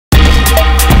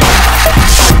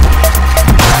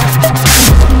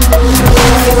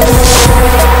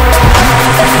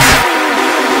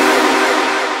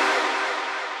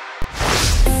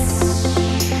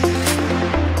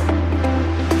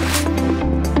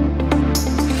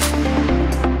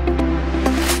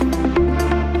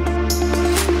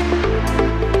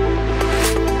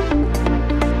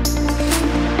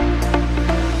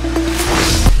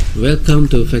Welcome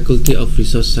to Faculty of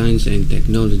Resource Science and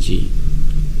Technology.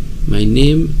 My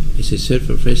name is Associate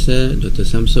Professor Dr.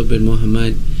 Samsul bin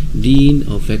Mohamad, Dean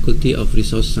of Faculty of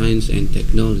Resource Science and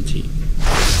Technology.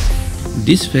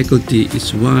 This faculty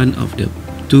is one of the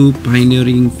two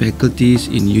pioneering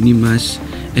faculties in UNIMAS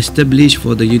established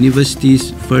for the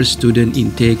university's first student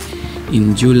intake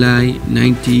in July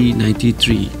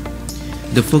 1993.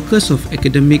 The focus of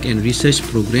academic and research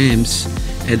programs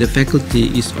at the faculty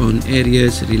is on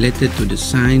areas related to the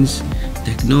science,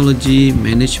 technology,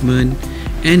 management,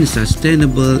 and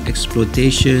sustainable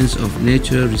exploitations of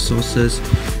natural resources,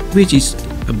 which is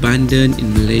abundant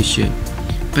in Malaysia,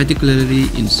 particularly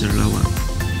in Sarawak.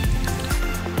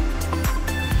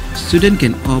 Students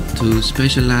can opt to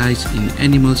specialize in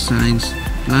animal science,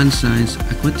 plant science,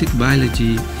 aquatic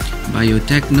biology,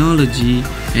 biotechnology,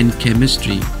 and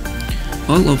chemistry,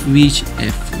 all of which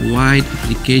have wide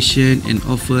application and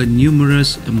offer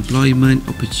numerous employment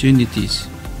opportunities.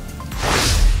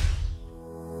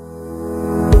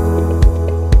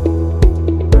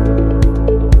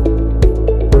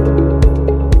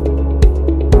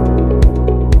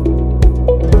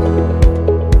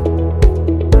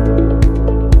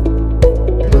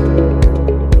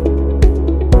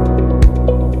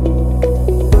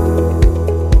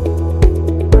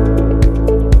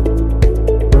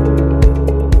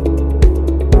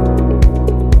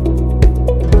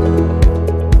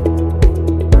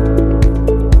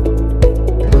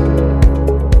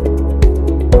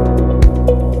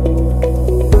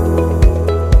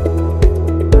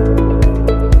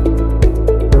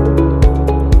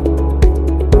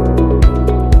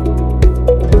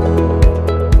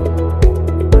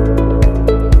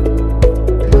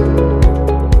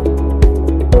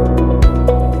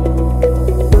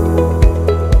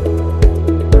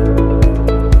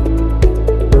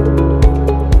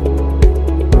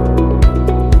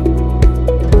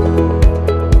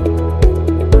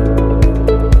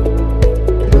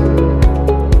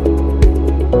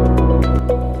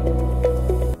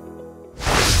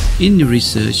 In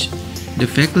research, the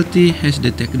faculty has the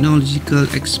technological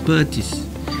expertise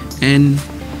and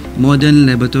modern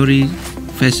laboratory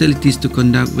facilities to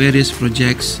conduct various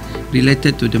projects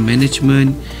related to the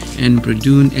management and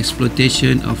prudent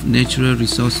exploitation of natural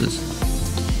resources.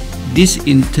 This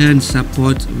in turn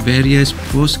supports various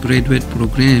postgraduate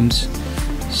programs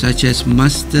such as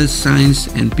Master Science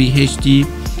and PhD,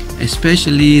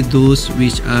 especially those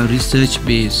which are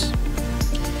research-based.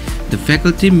 The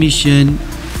faculty mission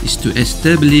is to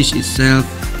establish itself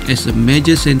as a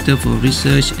major center for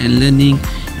research and learning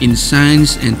in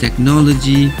science and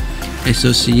technology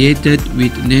associated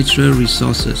with natural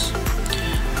resources.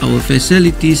 Our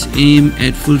facilities aim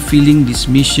at fulfilling this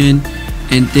mission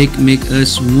and make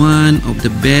us one of the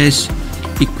best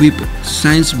equipped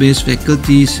science-based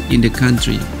faculties in the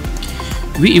country.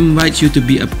 We invite you to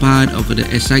be a part of the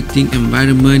exciting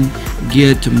environment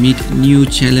geared to meet new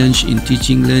challenges in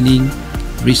teaching, learning,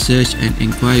 research and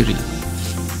inquiry.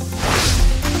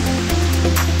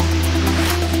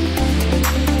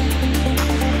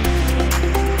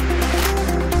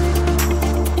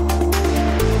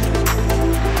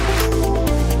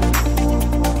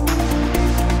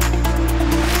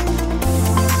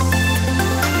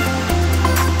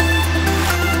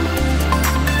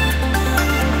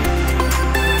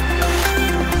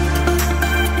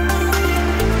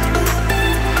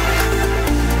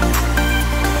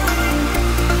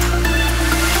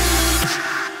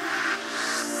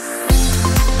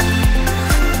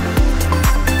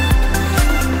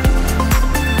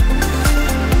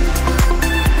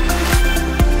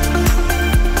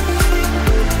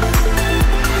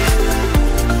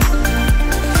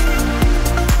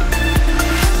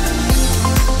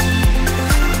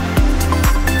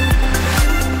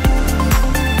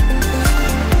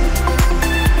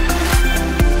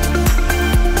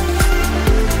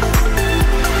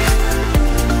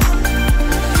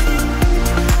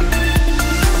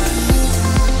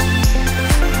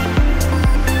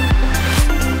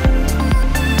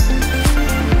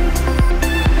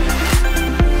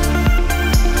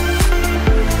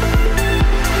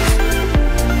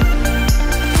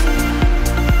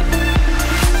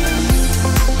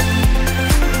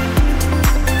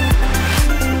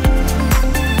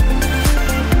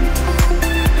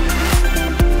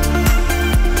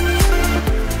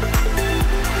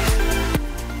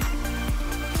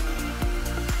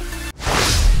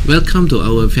 Welcome to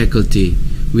our faculty.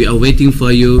 We are waiting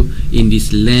for you in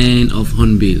this land of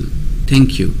Hornbill.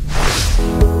 Thank you.